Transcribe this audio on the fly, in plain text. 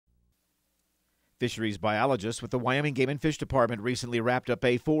Fisheries biologists with the Wyoming Game and Fish Department recently wrapped up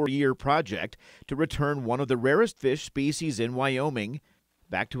a 4-year project to return one of the rarest fish species in Wyoming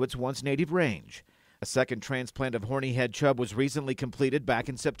back to its once native range. A second transplant of Hornyhead Chub was recently completed back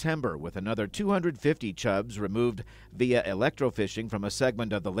in September, with another 250 chubs removed via electrofishing from a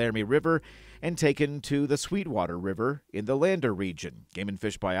segment of the Laramie River and taken to the Sweetwater River in the Lander region. Game and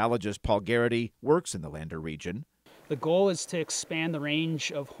Fish Biologist Paul Gerrity works in the Lander region. The goal is to expand the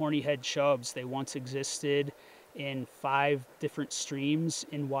range of Hornyhead Chubs. They once existed in 5 different streams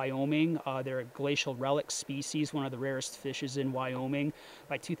in Wyoming. They're a glacial relic species, one of the rarest fishes in Wyoming.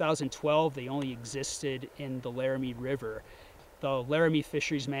 By 2012, they only existed in the Laramie River. The Laramie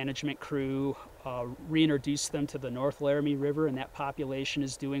Fisheries Management crew reintroduced them to the North Laramie River, and that population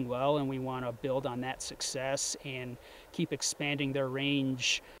is doing well, and we want to build on that success and keep expanding their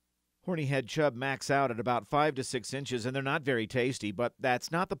range. Hornyhead chub max out at about 5 to 6 inches, and they're not very tasty, but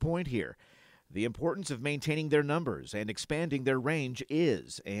that's not the point here. The importance of maintaining their numbers and expanding their range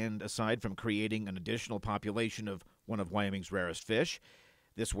is, and aside from creating an additional population of one of Wyoming's rarest fish,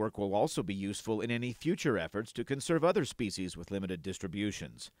 this work will also be useful in any future efforts to conserve other species with limited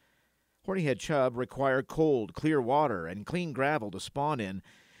distributions. Hornyhead chub require cold, clear water and clean gravel to spawn in,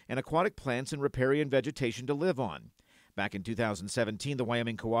 and aquatic plants and riparian vegetation to live on. Back in 2017, the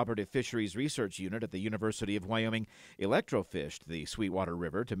Wyoming Cooperative Fisheries Research Unit at the University of Wyoming electrofished the Sweetwater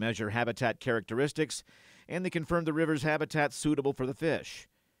River to measure habitat characteristics, and they confirmed the river's habitat suitable for the fish.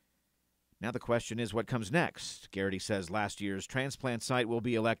 Now the question is, what comes next? Gerrity says last year's transplant site will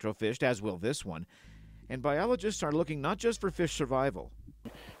be electrofished, as will this one, and biologists are looking not just for fish survival.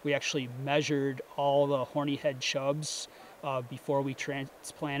 We actually measured all the Hornyhead chubs before we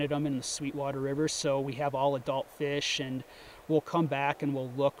transplanted them in the Sweetwater River, so we have all adult fish, and we'll come back and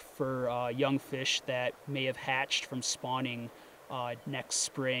we'll look for young fish that may have hatched from spawning next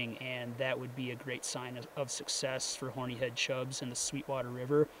spring, and that would be a great sign of success for Hornyhead chubs in the Sweetwater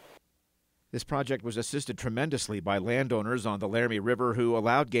River. This project was assisted tremendously by landowners on the Laramie River who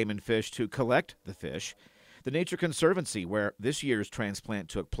allowed Game and Fish to collect the fish, the Nature Conservancy, where this year's transplant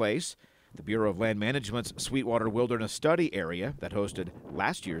took place, the Bureau of Land Management's Sweetwater Wilderness Study Area that hosted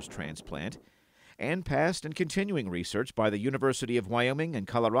last year's transplant, and past and continuing research by the University of Wyoming and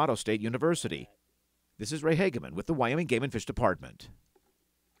Colorado State University. This is Ray Hageman with the Wyoming Game and Fish Department.